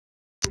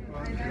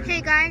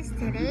Hey guys,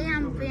 today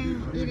I'm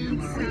been eating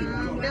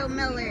some Bill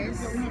Miller's.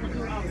 So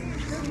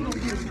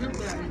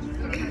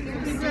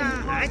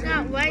I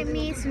got white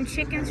meat, some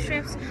chicken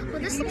strips. Well,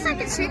 this looks like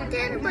a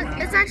chicken, but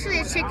it's actually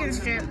a chicken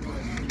strip.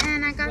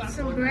 And I got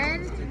some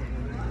bread,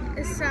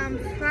 some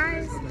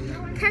fries,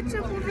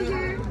 ketchup over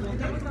here,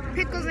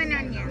 pickles and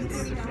onions.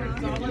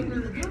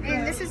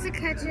 And this is the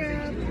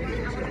ketchup,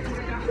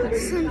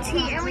 some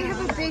tea, and we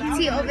have a big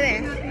tea over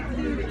there.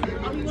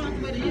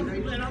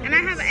 And I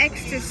have an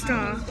extra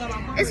straw.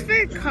 It's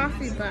for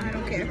coffee, but I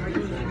don't care.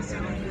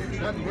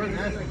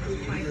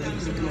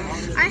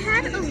 I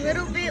had a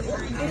little bit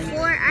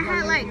before. I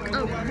had like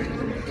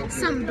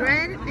some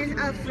bread and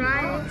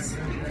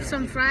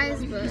some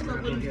fries, but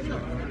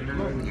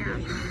yeah.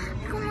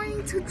 I'm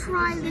going to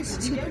try this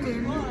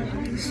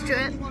chicken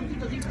strip.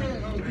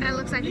 That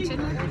looks like a chicken.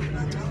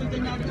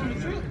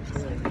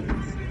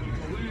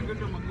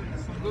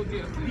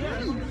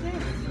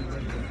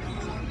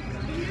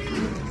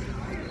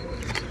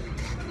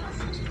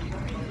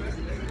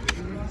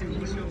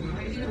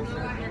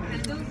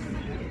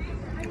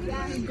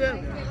 Good.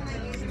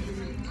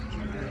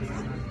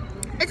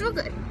 It's real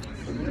good.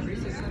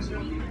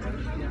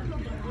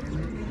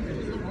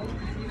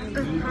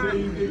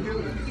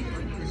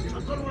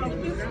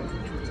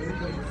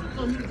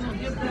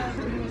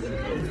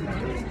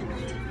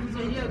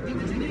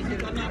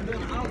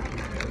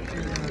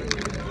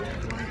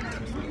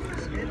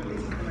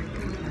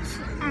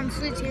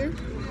 Sweet too.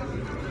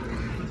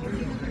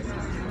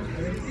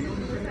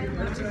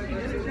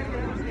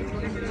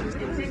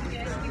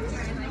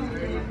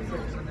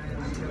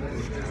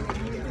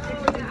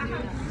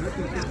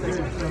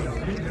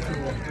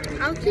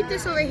 I'll keep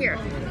this over here.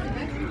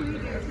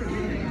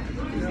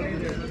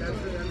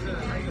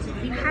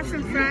 Have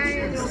some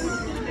fries.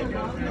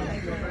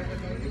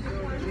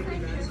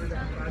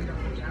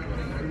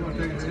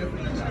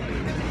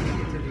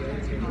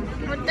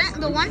 But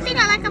the one thing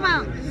I like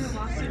about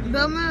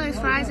Bill Miller's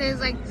fries is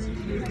like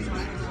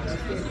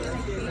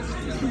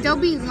they'll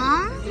be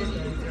long.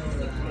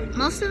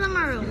 Most of them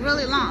are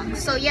really long.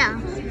 So yeah.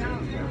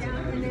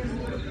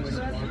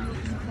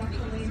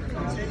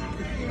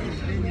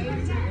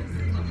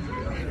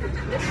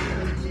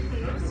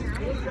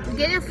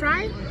 Get a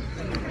fry.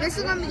 This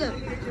is gonna be good.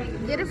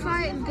 Get a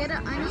fry and get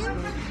an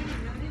onion.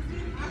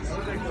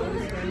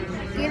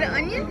 Get an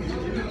onion.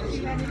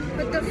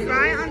 Put the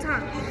fry on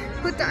top.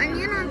 Put the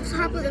onion on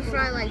top of the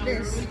fry like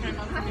this.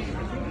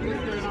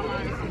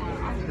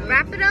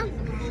 Wrap it up.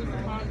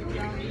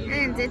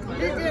 And dip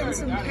it in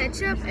some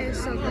ketchup. It's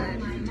so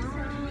good.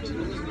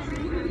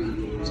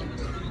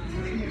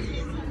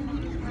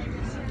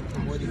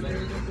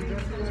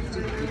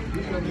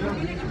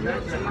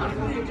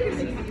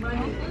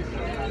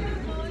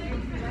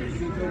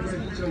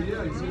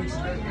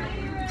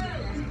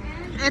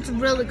 It's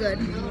really good.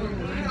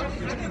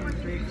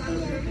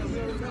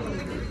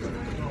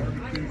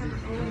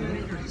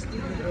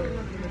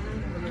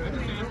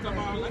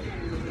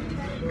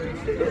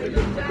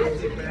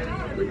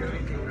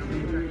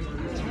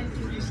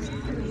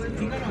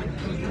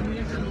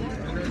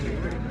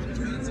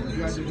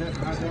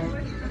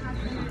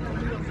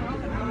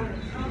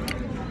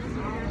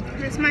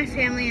 That's my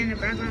family in the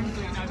background.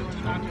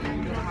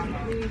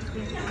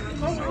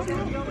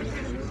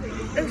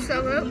 It's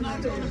so good.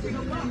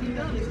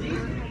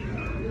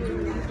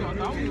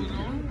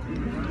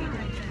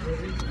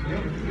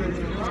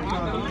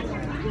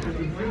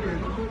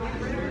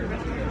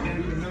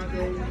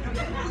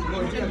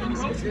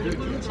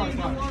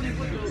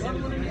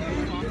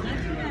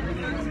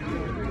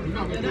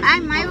 I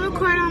might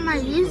record on my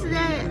use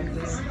day.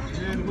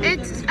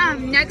 It's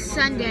next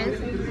Sunday.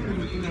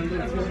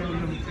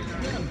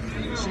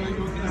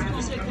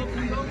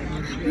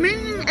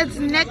 Meaning it's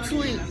next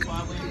week.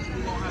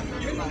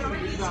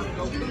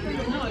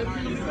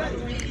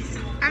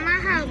 I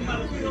might have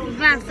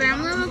my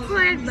family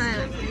record,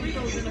 but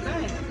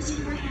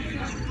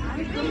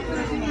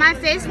my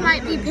face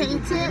might be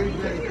painted.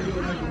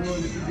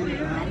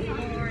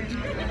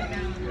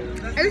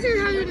 This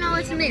is how you know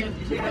it's me.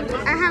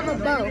 I have a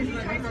bow.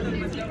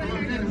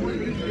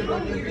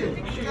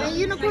 A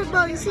unicorn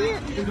bow, you see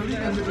it?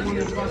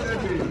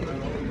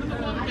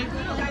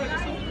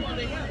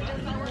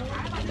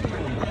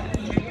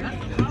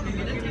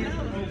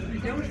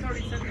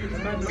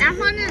 That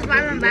one is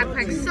vibrant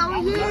backpack, so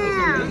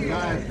yeah.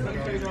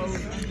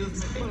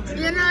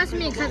 You know it's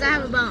me because I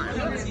have a bow.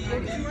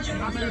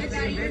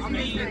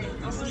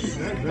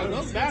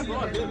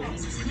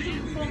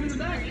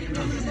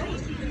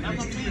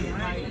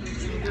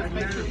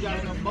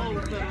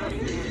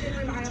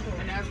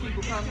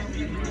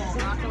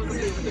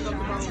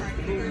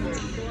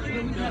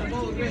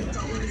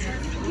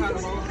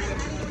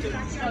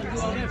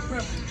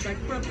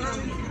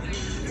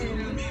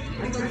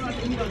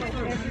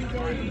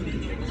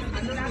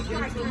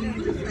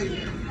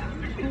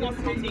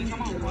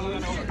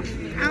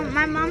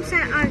 My mom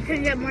said I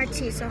could get more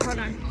tea, so hold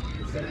on.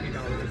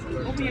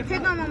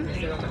 Take on, Mom.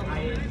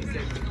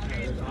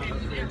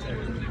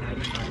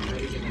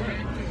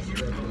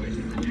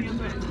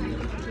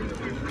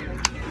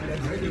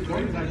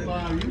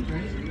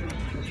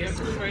 Can't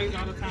portray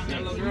all the time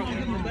that little girl wants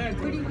to come back.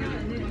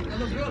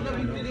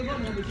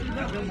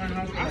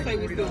 I say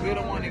we still good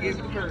on one to give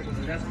it to Kurt.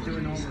 That's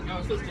doing all.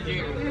 No, Sister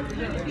Jerry.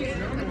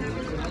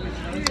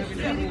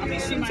 I mean,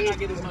 she might not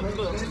get as much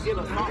love. She get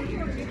a song.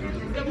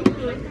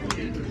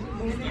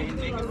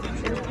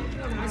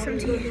 Some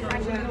tea.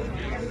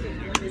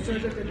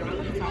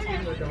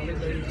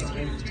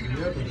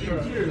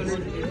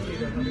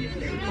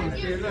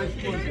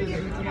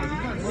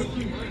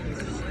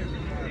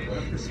 I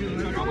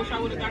wish I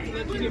would have got to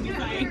let you hear me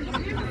sing.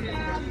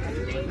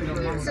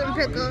 Some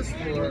pickles.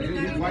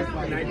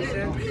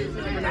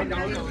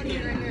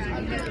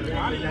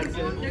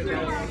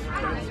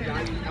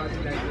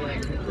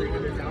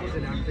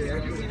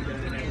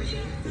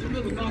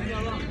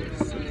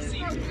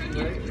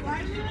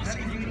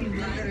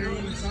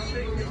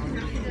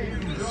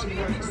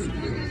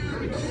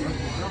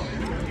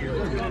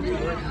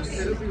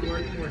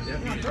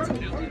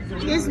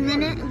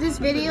 This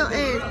video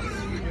is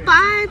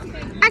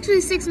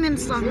 6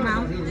 minutes long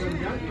now.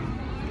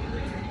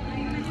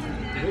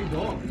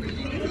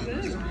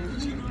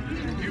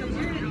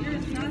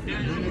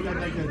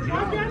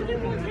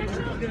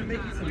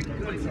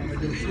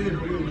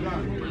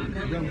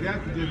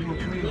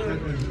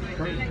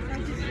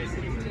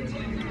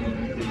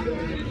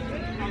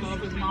 I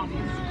love his mama.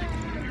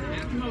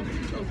 You know,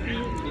 she's so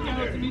cute. She came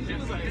up to me, she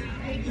was like,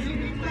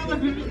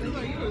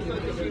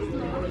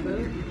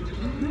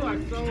 you are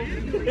so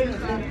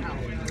inside out.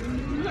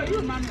 You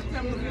remind me of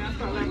Pepper, and I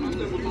started laughing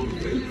myself on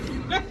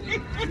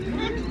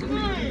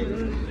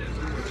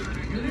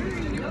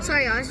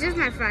Sorry, y'all, it's just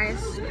my fries.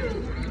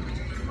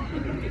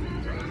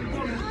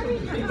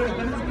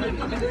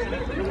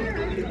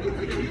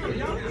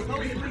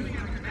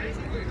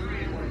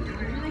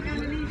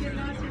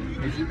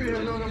 She may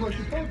have known how much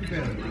she supposed to be.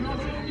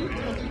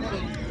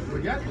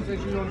 But Yasmin said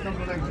she knows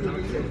something like 2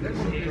 weeks. That's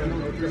what she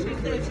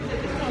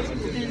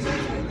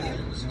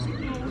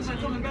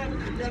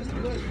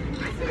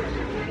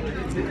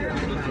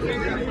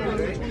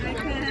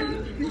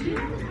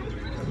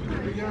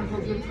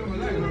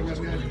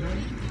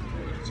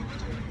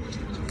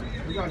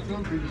we got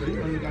some people, but he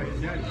only got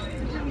his daddy.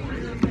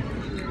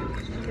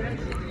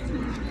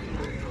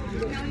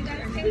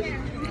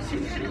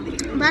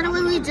 By the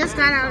way, we just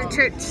got out of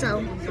church, so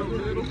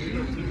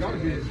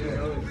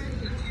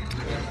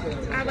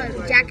I have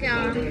a jacket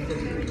on.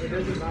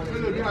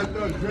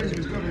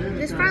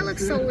 This fry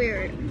looks so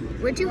weird.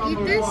 Would you eat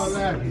this?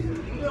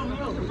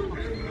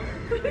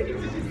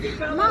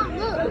 Mom,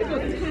 look.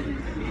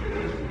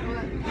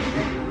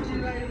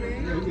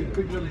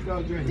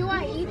 Do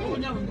I eat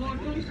it?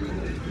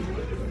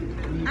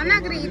 I'm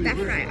not gonna eat that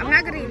fry. I'm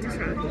not gonna eat this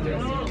fry.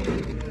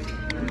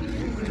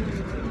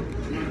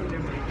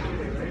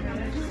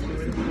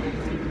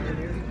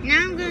 Now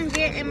I'm gonna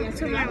get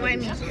into my white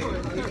meat.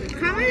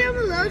 Comment down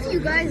below if you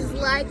guys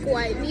like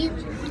white meat.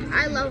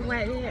 I love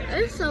white meat.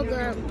 It's so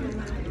good.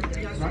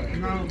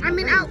 I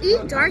mean, I'll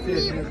eat dark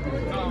meat,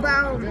 but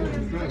I'll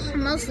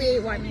mostly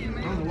eat white meat.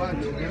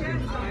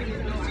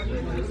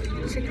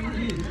 Chicken.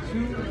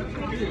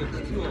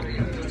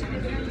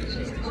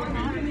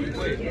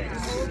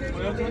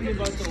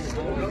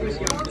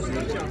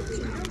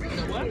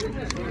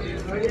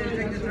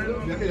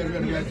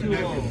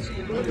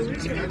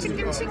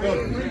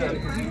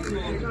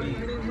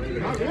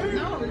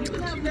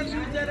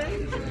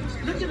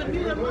 Look at the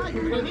beauty of life.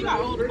 He got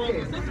older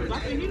brothers and sisters. I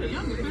think he's the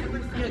youngest.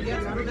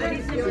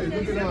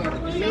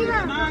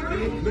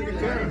 Look at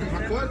Karen,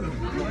 my cousin.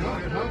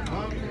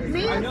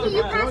 Man, can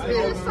you pass me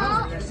the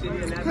salt?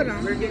 Hold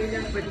on. Man,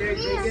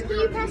 can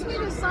you pass me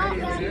the salt?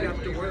 You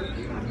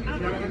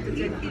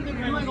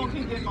ain't gonna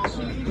keep that on.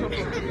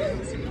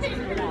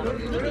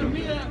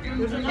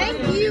 Thank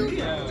you.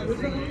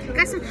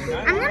 Got some.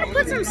 I'm gonna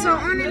put some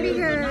salt on it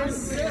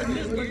because.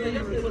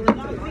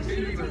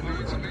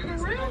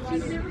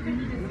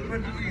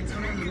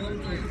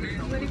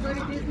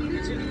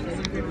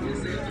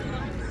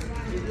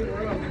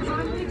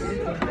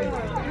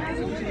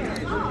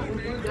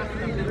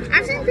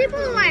 I've seen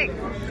people like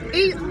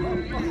eat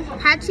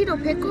hot Cheeto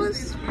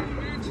pickles.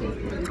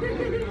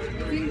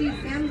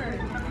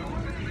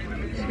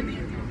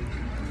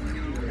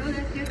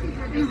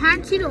 And hot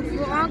Cheeto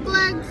frog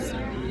legs.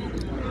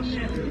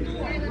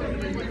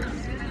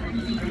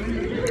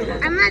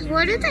 I'm like,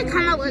 where did they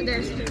come up with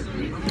this?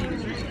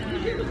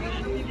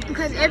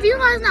 Because if you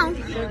guys know,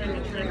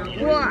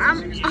 well,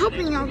 I'm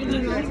hoping y'all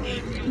do know,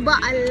 but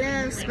I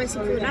love spicy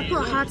food. I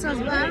put hot sauce,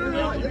 but I don't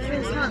know if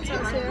there's hot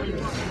sauce here.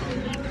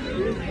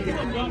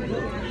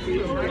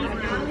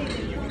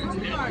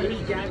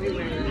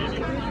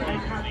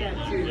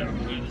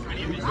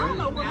 I don't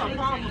know what my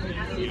problem is.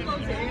 She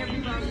goes to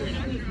everybody.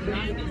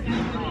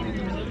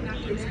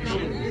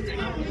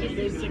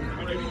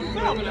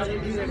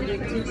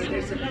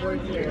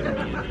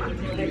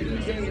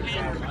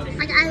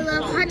 Like, I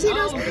love hot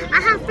Cheetos.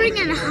 I have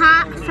freaking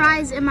hot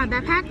fries in my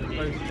backpack.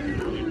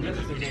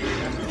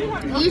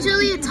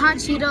 Usually it's hot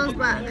Cheetos,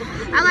 but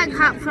I like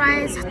hot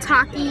fries,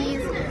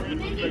 Takis,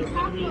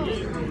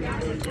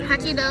 hot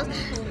Cheetos.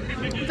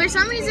 For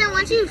some reason,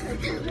 once you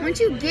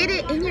get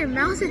it in your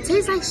mouth, it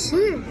tastes like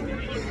sugar.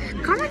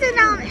 Comment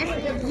down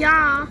if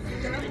y'all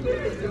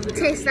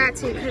taste that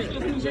too.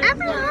 Cause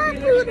every hot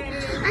food,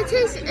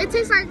 it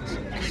tastes like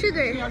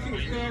sugar.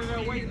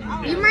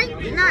 You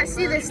might not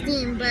see the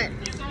steam, but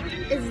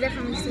it's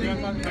definitely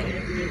steam.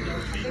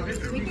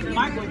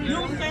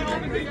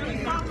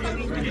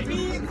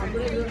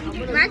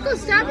 Michael,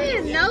 stop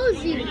being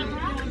nosy.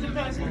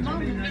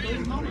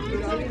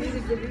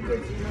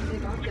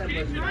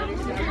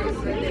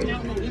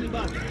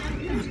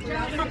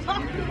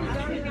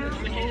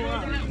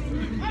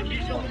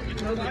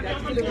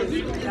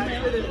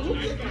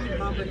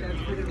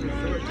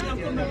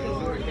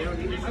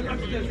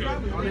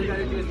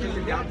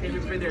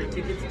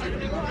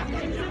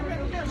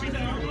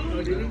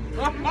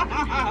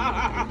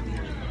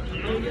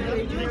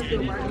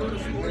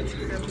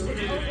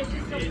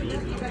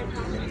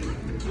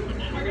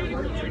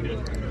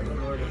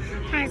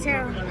 Hi,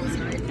 Tara.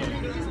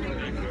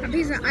 A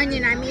piece of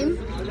onion, I mean.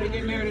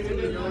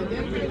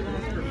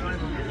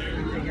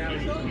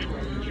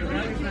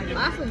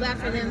 I feel bad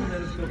for them.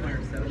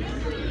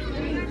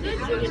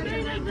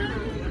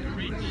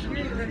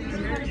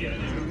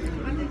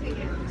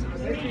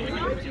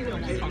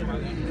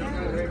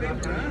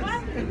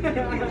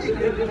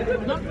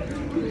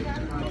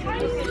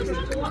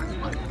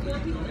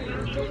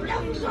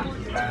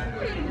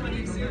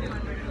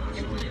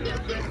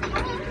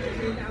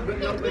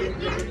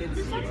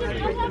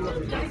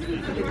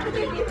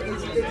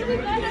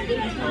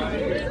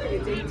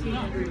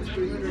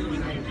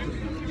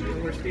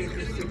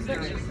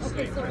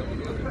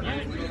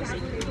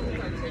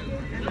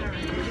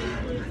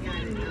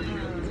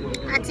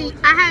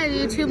 I had a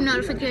YouTube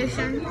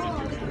notification.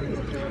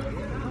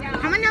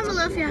 Comment down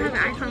below if you have an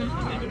iPhone.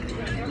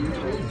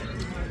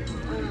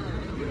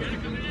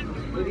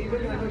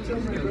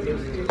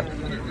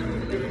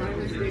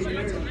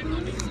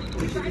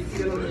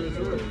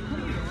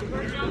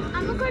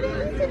 I'm recording a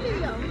YouTube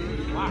video.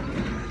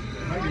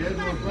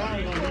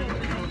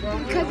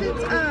 Because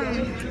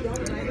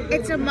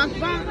it's a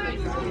mukbang.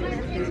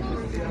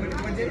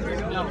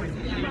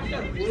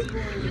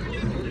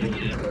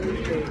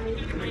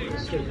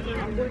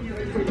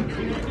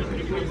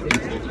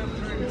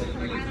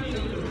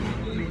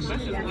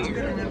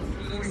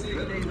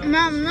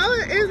 Mom, no,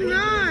 it's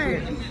not.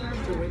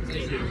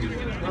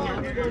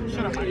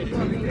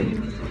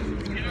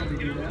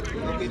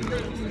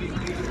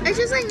 It's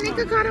just like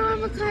avocado.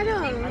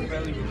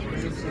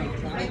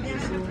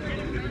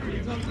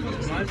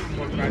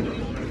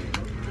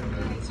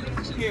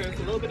 Here, it's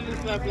a little bit of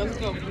this left. Let's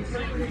go.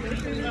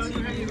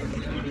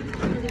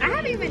 I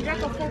haven't even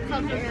drank a full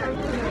cup yet.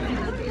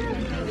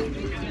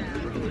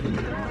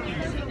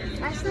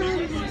 I still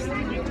haven't.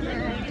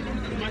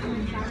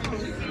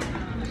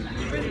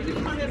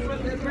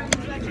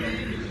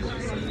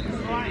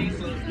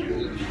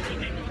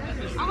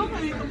 I hope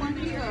I ain't the one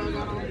here.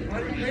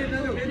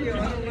 Another video.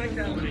 I don't like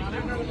that one.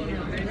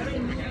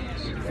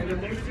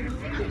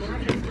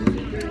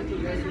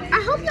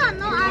 I hope y'all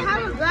know I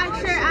have a black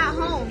shirt at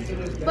home,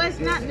 but it's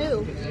not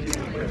new.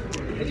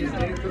 I just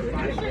did it for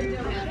 5 years.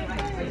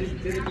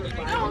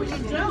 Oh, you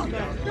don't? No,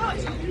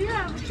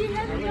 yeah, she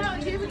had it out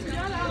and gave it to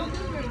y'all.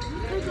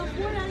 Because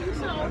before that, you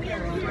saw all the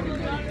other people.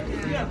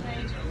 Yeah.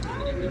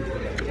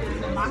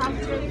 My house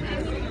is really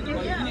good.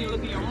 Well, you need to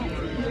look at your home.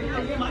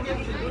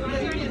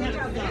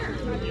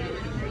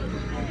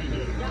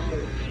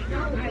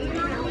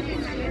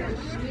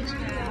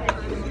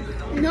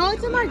 No,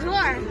 it's in my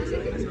drawer.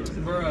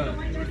 Bruh.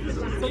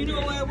 So you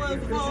know where it was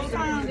the whole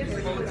time?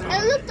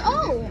 It looked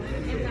old.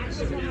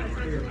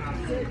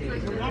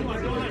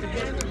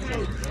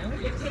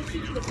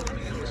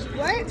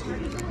 What?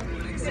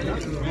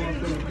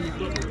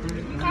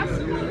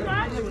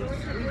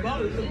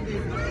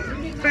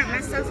 Burnt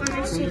myself on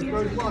this chicken.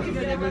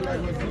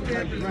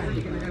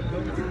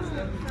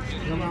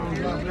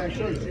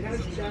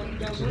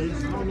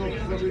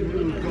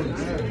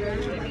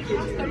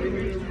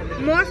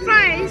 More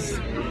fries.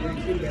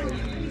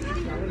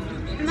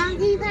 Mom,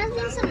 can you pass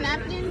me some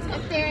napkins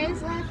if there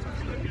is left?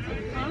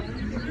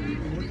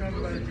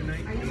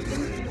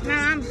 My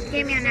mom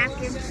gave me a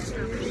napkin.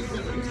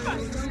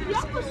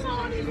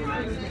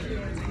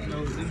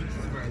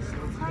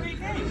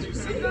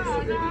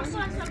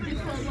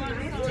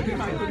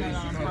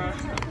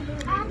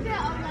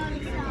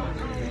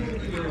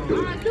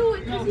 Do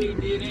it. No, he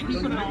didn't. He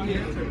put it on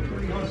here.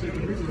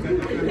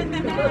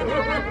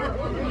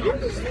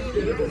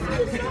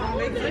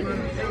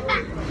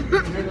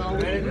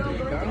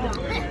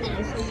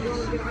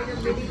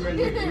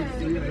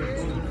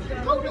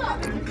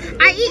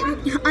 I eat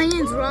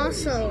onions raw,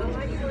 so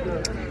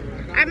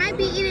I might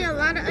be eating a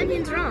lot of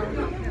onions raw.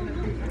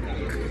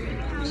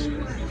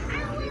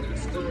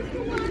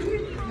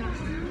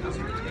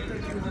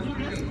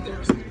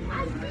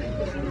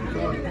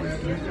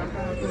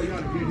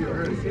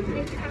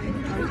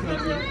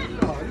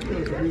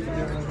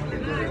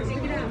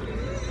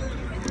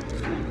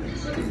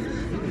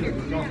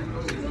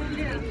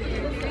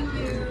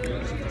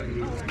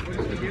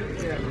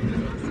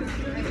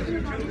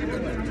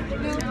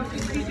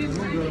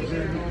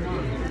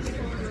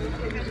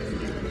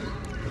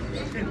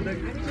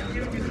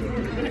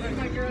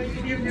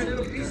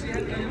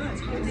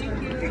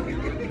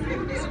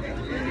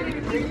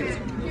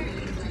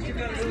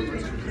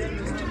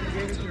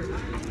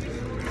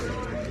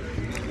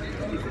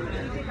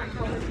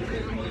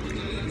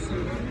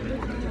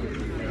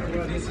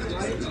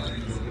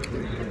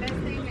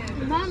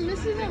 Mom,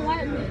 this isn't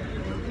light meat.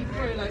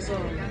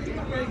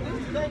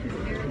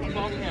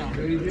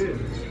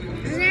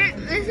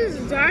 This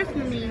is dark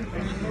meat.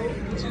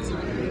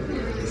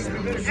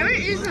 I want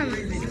to eat some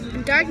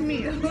dark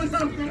meat.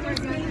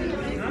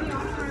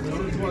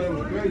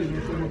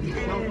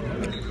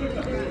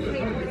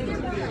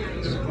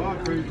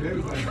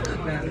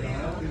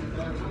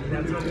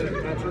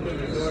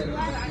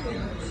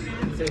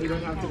 So you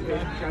don't have to pay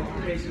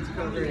transportation to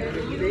cover it.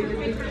 They even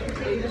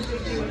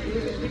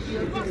pick you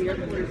up to the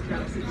airport. It's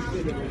about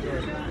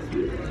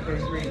 $60 for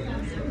free.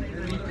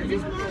 And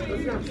it's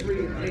not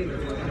free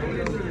payment.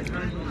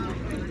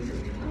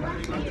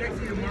 I'll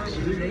text you tomorrow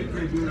with the date for the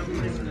time.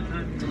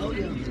 Oh,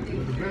 yeah.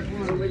 The best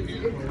one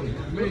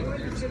is me.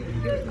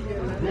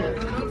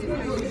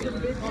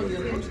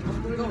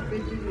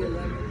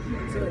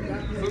 So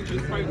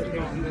just pray too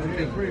long.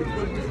 Okay, pray.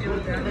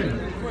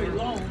 Pray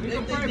long. He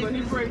can pray, but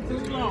he prayed too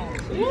long.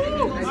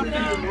 Woo! I'm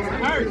down.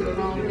 Hurt.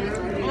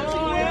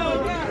 Oh,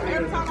 hell yeah.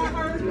 Every time I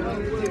heard,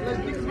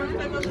 let's get some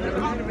thing up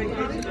there. I'm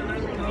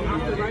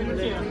right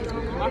there.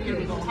 My kid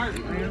was gonna hurt,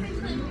 man.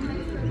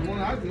 The one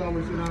I was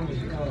always sitting on was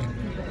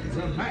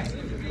some back.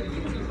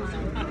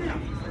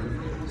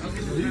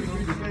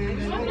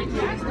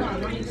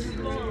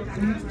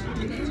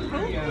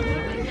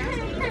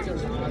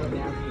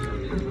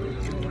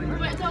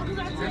 Wait, so because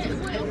I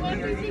said, what do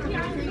you think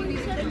y'all when you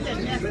said it?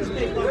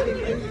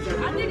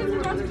 I think it's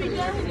supposed to be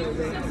done.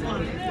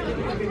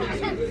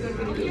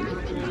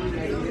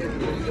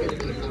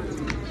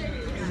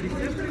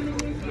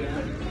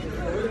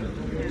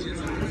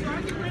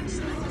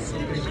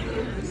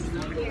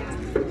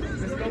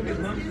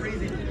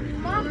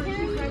 Mom,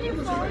 can I get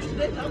your phone?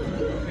 Can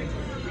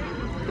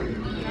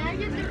I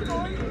get your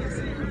phone?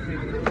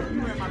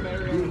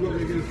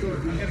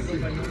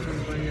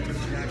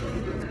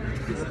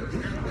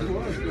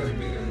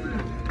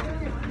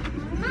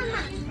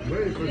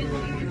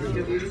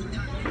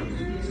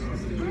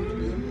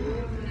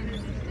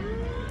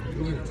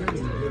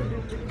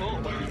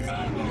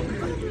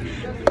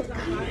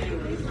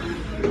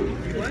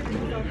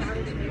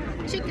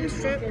 Chicken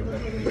strip.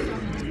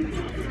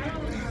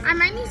 I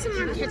might need some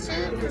more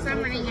ketchup because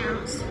I'm running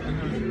out.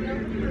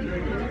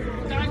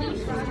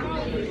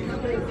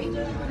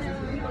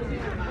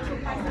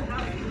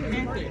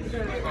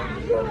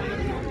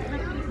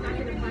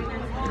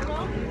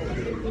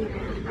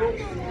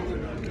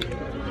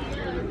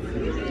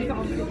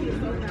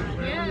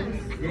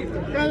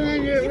 I'm gonna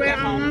do it right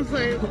on my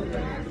plate.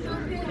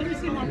 Let me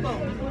see my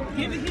phone.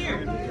 Give it here.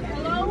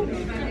 Hello?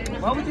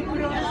 Why would you put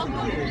it on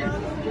speaker?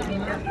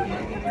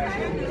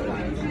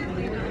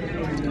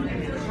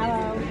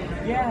 Hello?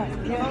 Yeah.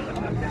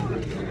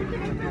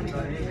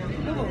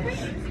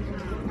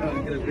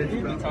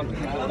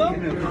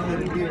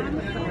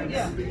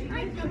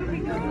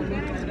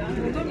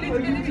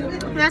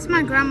 That's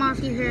my grandma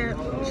if you hear it.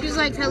 She's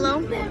like, hello?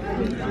 Nobody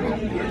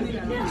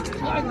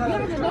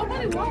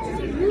watches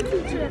a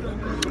YouTube channel.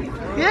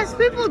 Yes,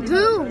 people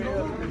do.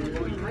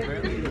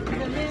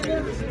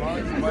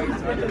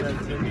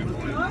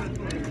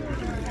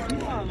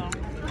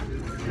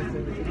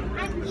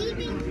 I'm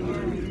eating.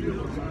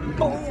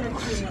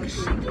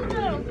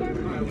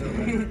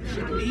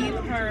 Leave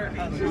her.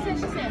 She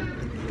said.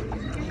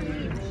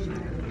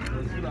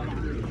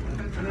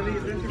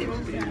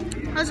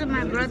 Those are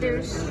my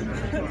brothers.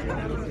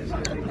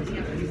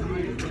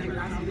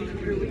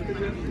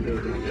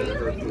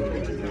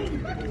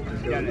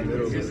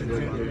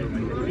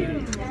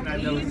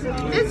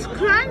 It's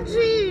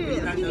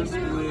crunchy.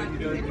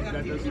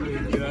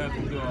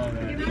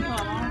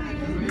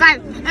 Guys,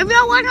 if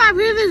y'all watch my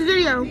previous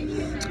video,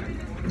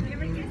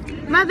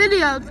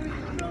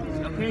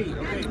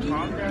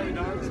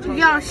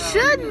 y'all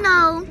should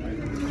know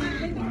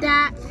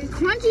that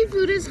crunchy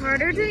food is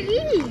harder to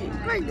eat.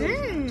 Like,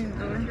 dang.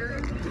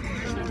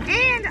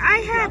 And I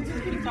have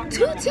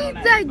 2 teeth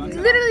that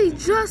literally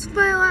just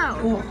fell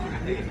out.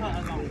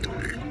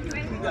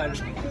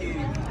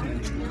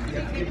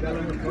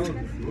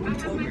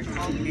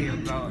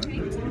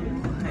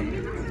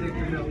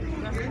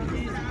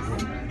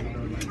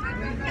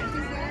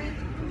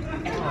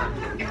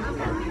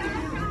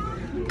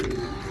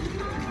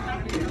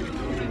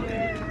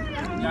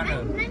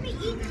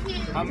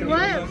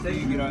 What?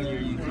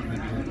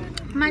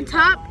 My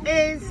top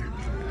is.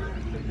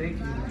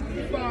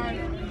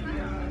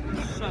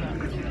 Shut up.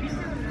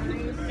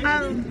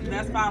 Oh.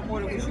 That's 5 more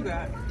than what you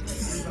got.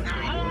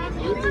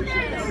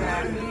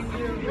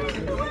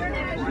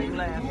 Why you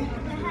laughing?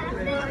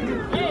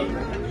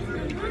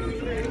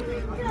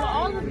 So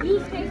all the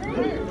views take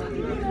this.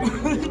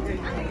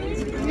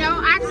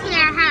 No, actually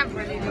I have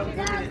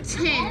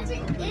 10.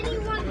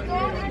 Anyone go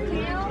right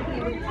now?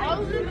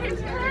 All of them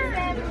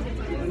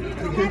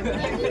have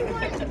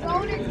anyone go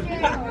to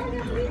jail?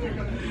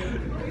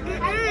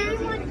 Has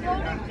anyone go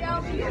to jail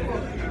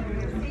before?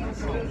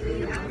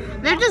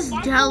 They're just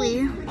jelly.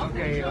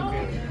 Okay.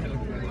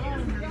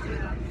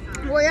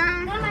 Well,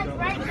 yeah. Not like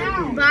right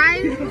now.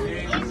 Bye.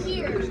 In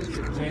here.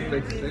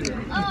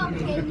 Oh,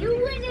 okay, you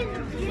went in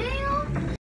jail?